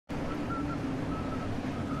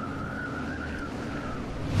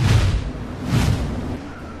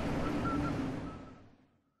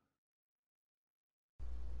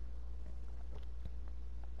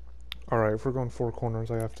Alright, if we're going 4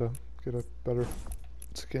 corners, I have to get a better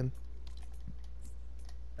skin.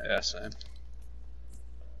 Yeah, same.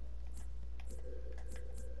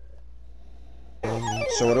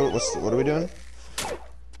 So what are we doing?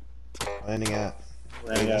 Landing at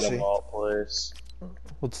A vault place. Well,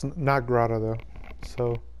 it's not Grotto though,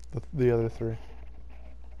 so the other 3.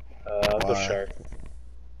 The shark.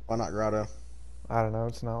 Why not Grotto? I don't know,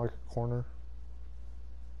 it's not like a corner.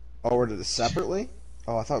 Oh, we're doing it separately?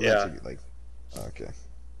 Oh, I thought Yeah. meant to be like. Okay.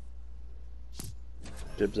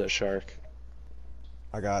 Dibs at shark.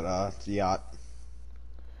 I got the yacht.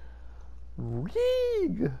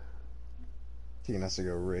 Rig! Tegan has to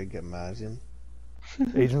go rig. Imagine.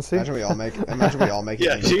 Agency? Imagine we all make. Imagine we all make it.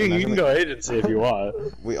 Yeah, you can we, go agency if you want.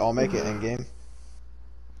 We all make it in game.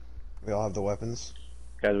 We all have the weapons.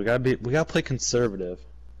 Guys, we gotta play conservative.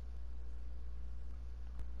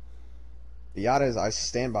 The yacht is. I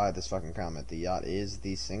stand by this fucking comment. The yacht is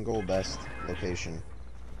the single best location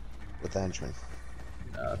with the henchmen.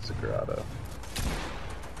 No, it's a grotto.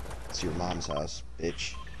 It's your mom's house,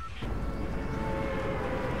 bitch.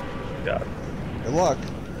 God. Good luck.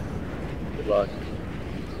 Good luck.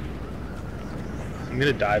 I'm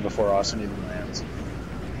gonna die before Austin even lands.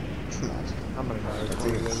 I'm gonna die before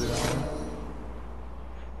you guys do that one.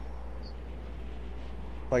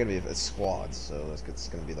 Probably gonna be a squad, so it's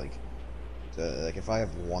gonna be like if I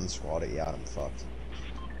have 1 squad at yacht, I'm fucked.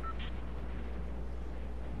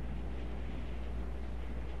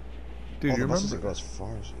 Dude, you Doesn't remember? go as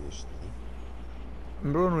far as it used to.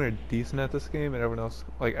 Remember when we were decent at this game and everyone else,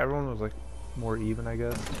 like everyone was like more even, I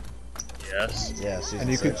guess. Yes. Yeah, season And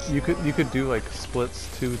you 6. you could do like splits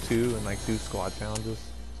 2-2 and like do squad challenges.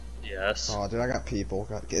 Yes. Oh, dude, I got people.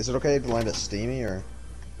 Is it okay to land at Steamy or?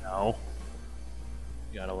 No.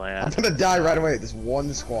 You gotta I'm land. gonna die right away. This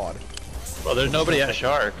 1 squad. Well, there's nobody at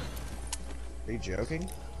shark. Are you joking?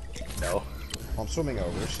 No. I'm swimming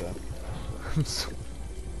over, so.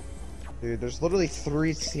 Dude, there's literally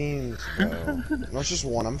 3 teams, bro. No, it's just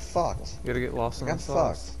 1. I'm fucked. You gotta get lost in I'm the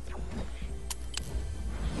sauce. fucked.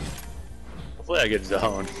 Hopefully I get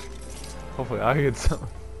zoned. Hopefully I get some.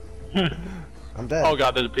 I'm dead. Oh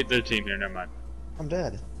god, there's a team here, never mind. I'm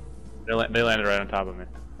dead. They landed right on top of me.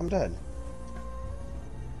 I'm dead.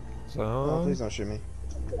 So. Oh, please don't shoot me.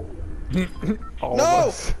 All No! of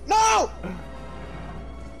us. No!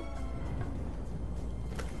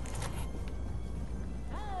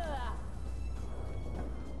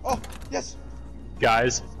 Oh, yes!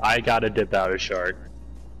 Guys, I gotta dip out of shark.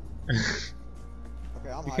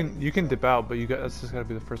 Okay, I'm You can dip out, but that's just gotta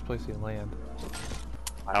be the first place you land.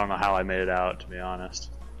 I don't know how I made it out, to be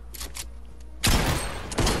honest.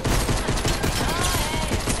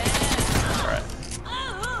 Alright.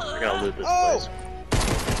 I gotta loot this place.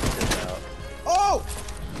 Dip out. Oh!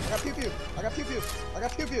 I got pew pew! I got pew pew! I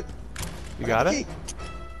got pew pew! You got it?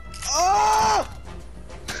 Oh!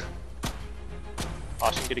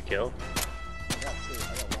 Austin, get a kill. I got 2. I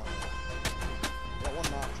got 1. I got 1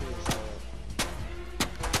 knock too, so.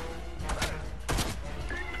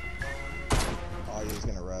 Oh, he's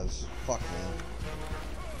gonna res. Fuck me.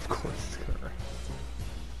 Of course it's gonna.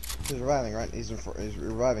 He's reviving, right? He's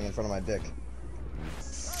reviving in front of my dick.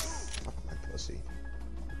 Fuck my pussy.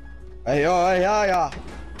 Hey, oh, hey, yeah, yeah.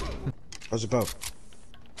 How's your boat?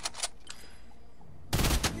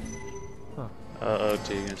 Huh. Uh-oh,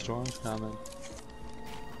 Tegan, storm's coming.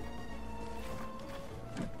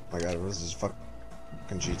 Oh my god, what is this fucking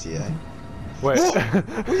GTA? Wait. Whoa!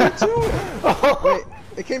 What are you doing? Wait,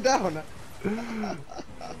 it came down.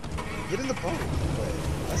 Get in the boat. Wait,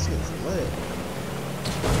 that shit's lit.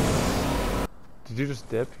 Did you just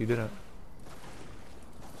dip? You didn't.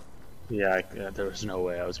 Yeah, there was no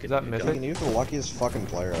way I was getting that mythic? Fucking, you're the luckiest fucking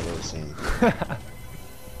player I've ever seen.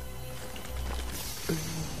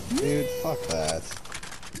 Dude, fuck that.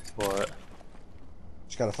 What?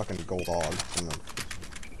 Just got a fucking gold dog from the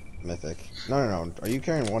mythic. No. Are you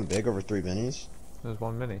carrying 1 big over 3 minis? There's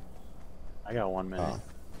 1 mini. I got 1 minute.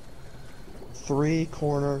 3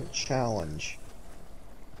 corner challenge.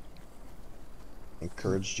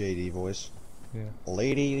 Encourage JD voice. Yeah.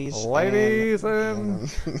 Ladies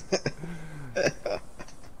and...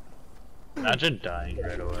 Imagine dying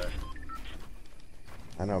right away.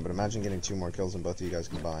 I know, but imagine getting 2 more kills than both of you guys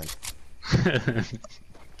combined.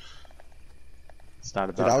 It's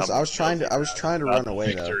not Dude, about. I was trying to run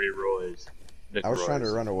away though. Victory Roy's. I was trying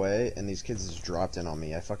to run away, and these kids just dropped in on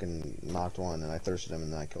me. I fucking knocked one, and I thirsted him,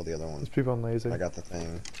 and then I killed the other one. There's people on laser. I got the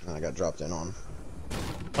thing, and I got dropped in on.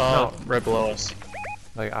 Oh, right below us.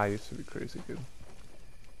 Like, I used to be crazy good.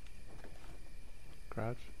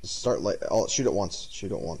 Crouch? Start like, I'll shoot it once.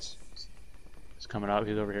 Shoot it once. He's coming out.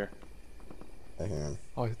 He's over here. I hear him.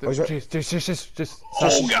 Oh, he's right. just.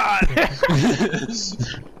 Oh God!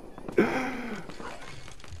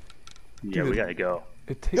 Yeah, we gotta go.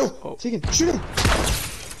 It takes. Yo, Oh, Tegan, shoot him!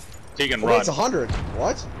 Tegan, Wait, run. it's 100.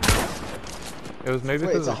 What? it was maybe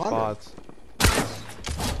Wait, because it's of 100. spots.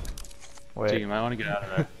 Wait. Tegan, might want to get out of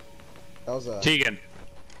there. That was a. Tegan!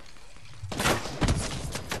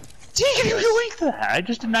 Tegan, you're doing that! I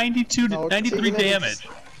just did 92 to No, 93 Tegan is- damage.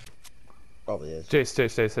 Probably is.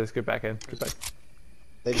 Jace, get back in. Get back.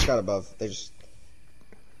 They just got above. They just.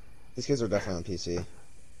 These kids are definitely on PC.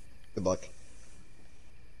 Good luck.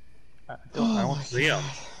 I don't see him.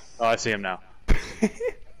 Oh, I see him now.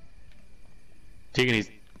 Tegan, he's...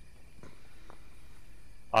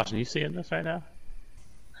 Austin, you seeing this right now?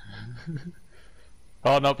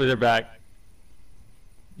 Oh, nope, they're back.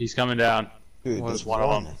 He's coming down. Dude, Well, there's it's one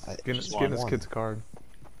of them. Get this kid's card.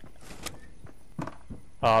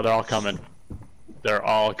 Oh, they're all coming. They're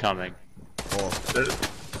all coming. Oh,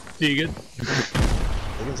 Tegan?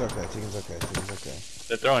 Tegan's okay. Tegan's okay. Tegan's okay.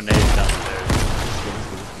 They're throwing nades downstairs. He's good. He's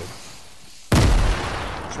good. He's good.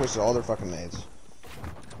 Just wasted all their fucking nades.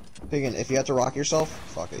 Tegan, if you had to rock yourself,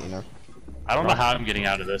 fuck it, you know? I don't know how I'm getting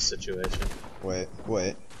out of this situation. Wait.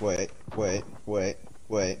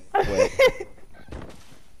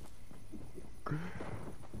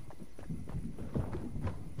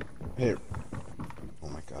 Here. Oh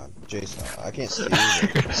my god. Jason, I can't see you.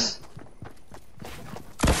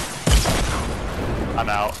 I'm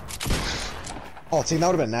out. Oh, team, that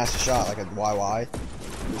would have been a nasty shot, like a YY.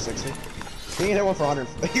 360. Can you hit one for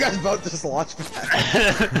 100? You guys both just launched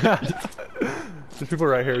back. There's people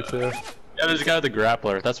right here too. Yeah, there's a guy with the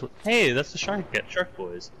grappler. That's what. Hey, that's the Shark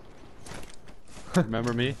Boys.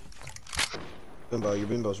 Remember me? Bimbo, your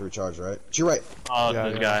Bimbo's recharged, right? To your right. Oh, Yeah,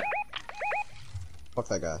 there's a yeah. guy. Fuck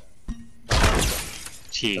that guy.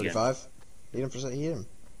 Tegan. 75? Hit him for a second. Hit him.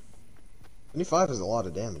 75 is a lot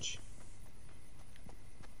of damage.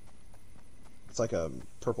 It's like a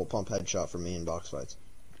purple pump headshot for me in box fights.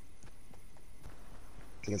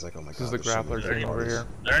 I think it's like, oh my god. This is the there's so many grappler thing over parties. here. Are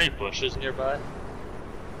there any bushes nearby?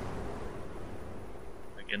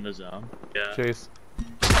 Like in the zone? Yeah. Chase.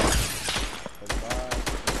 75.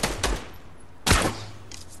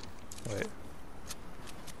 Wait.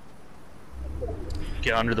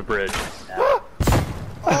 Get under the bridge. Yeah.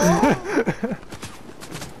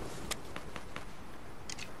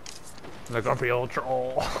 The grumpy old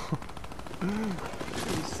troll.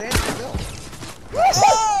 He's standing still.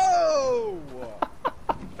 Whoa!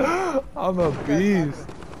 I'm a beast.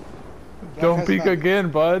 That Don't guy's peek not- again,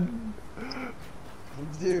 bud.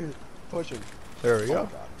 Dude, push him. There we Oh go.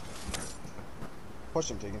 my god. Push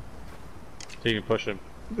him, Tegan. Tegan, push him.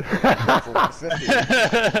 For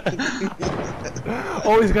 150.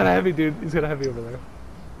 Oh, he's got a heavy, dude. He's got a heavy over there.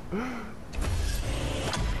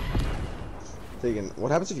 Tegan,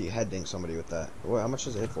 what happens if you head dink somebody with that? What, how much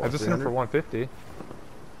does it hit for? I just hit him for 150.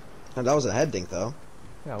 And that was a head dink, though.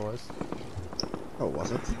 Yeah, it was. No, it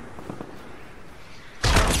wasn't.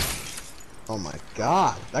 Oh my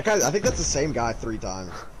god. That guy, I think that's the same guy 3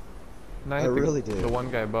 times. No, I think really do. The one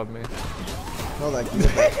guy above me. No, that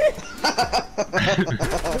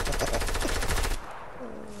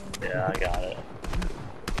Yeah, I got it.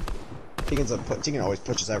 Tegan always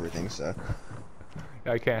pushes everything, so.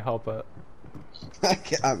 I can't help it.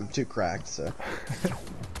 I'm too cracked, so.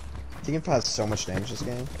 Tegan has so much damage this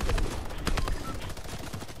game.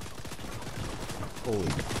 Holy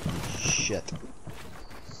shit.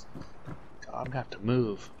 God, I'm gonna have to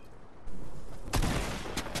move.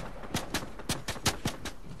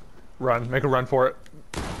 Run. Make a run for it.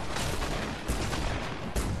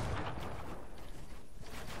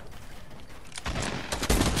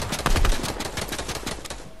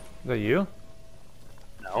 Is that you?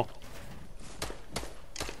 No.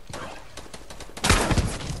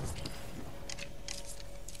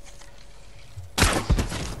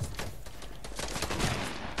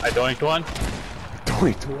 I doinked one.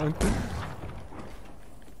 Doinked one.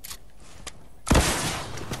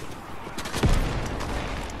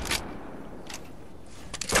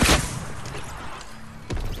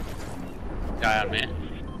 Guy on me.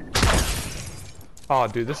 Oh,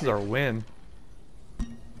 dude, this is our win.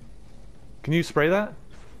 Can you spray that?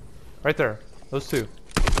 Right there. Those two.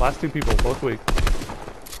 Last 2 people, both weak.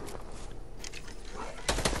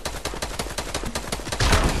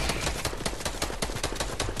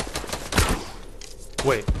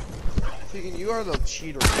 Wait. Tegan, you are the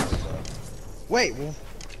cheater. Wait, well,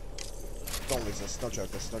 don't lose this. Don't choke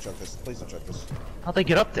this. Don't choke this. Please don't choke this. How'd they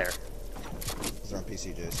get up there? These are on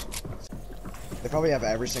PCJs. They probably have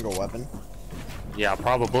every single weapon. Yeah,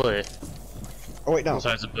 probably. Oh wait, no.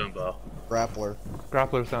 Besides a boom bow. Grappler.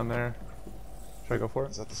 Grappler's down there. Should I go for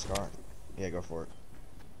Is it? that the scar? Yeah, go for it.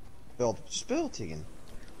 Build. Just build, Tegan.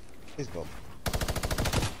 Please build.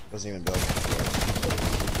 Doesn't even build.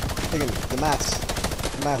 Tegan, the mats.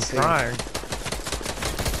 The mats, Tegan. Trying.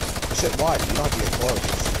 Shit, why? You don't have to get close.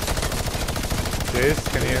 Jace,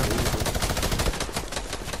 can you?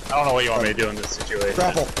 I don't know what you want me to do in this situation.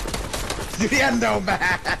 Grapple. The endo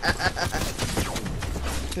man.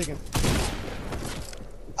 Tegan.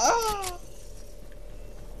 Ah.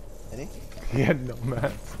 Any? He had no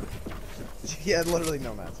mats. He had literally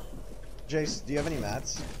no mats. Jace, do you have any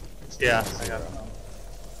mats? Yeah, I got them.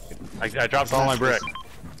 I dropped all my brick.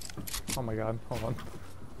 Oh my god, hold on.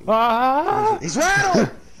 Ah! He's rattled!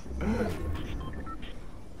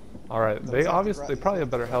 Alright, they obviously, they probably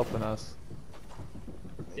have better health than us.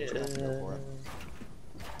 Yeah. Go for it.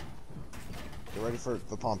 Get ready for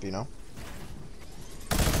the pump, you know?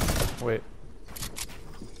 Wait.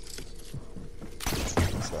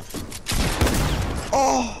 Let's go.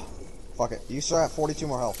 Oh! Fuck it. You still have 42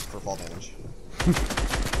 more health for fall damage.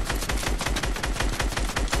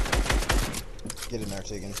 Get in there,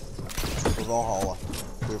 Tegan. For Valhalla.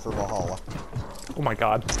 Do it for Valhalla. Oh my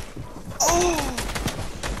god. Oh!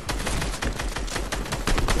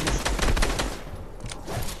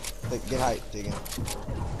 Get height, Tegan.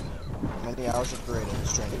 Many hours of creative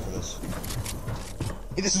is training for this.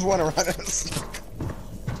 He just went around us.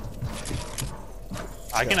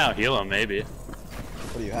 I can out heal him, maybe.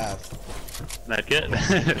 What do you have? Medkit?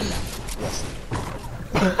 Yes.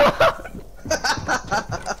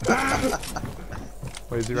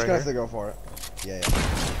 Wait, is he He's right gonna have here? to go for it. Yeah, yeah.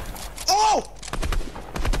 Oh!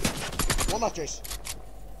 One left, Jace.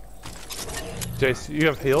 Jace, you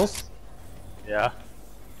have heals? Yeah.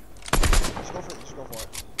 Just go for it. Just go for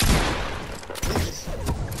it. Jesus.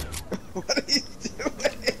 What are you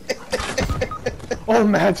doing? Oh,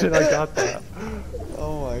 imagine I got that.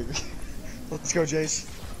 Oh my god. Let's go, Jace.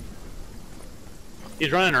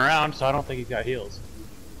 He's running around, so I don't think he's got heals.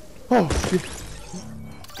 Oh, shit.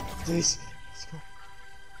 Jace. Let's go.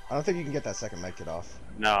 I don't think you can get that second med kit off.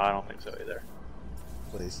 No, I don't think so either.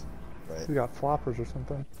 Please. Right. We got floppers or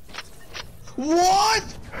something. What?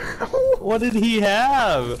 What did he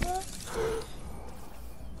have?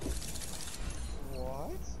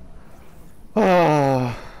 What?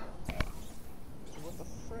 Ah. What the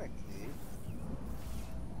frick, dude?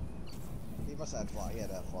 He must have he had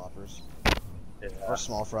floppers. Yeah. Or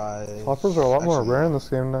small fries. Floppers are a lot more Actually, rare in this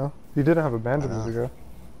game now. You didn't have a band I know. ago.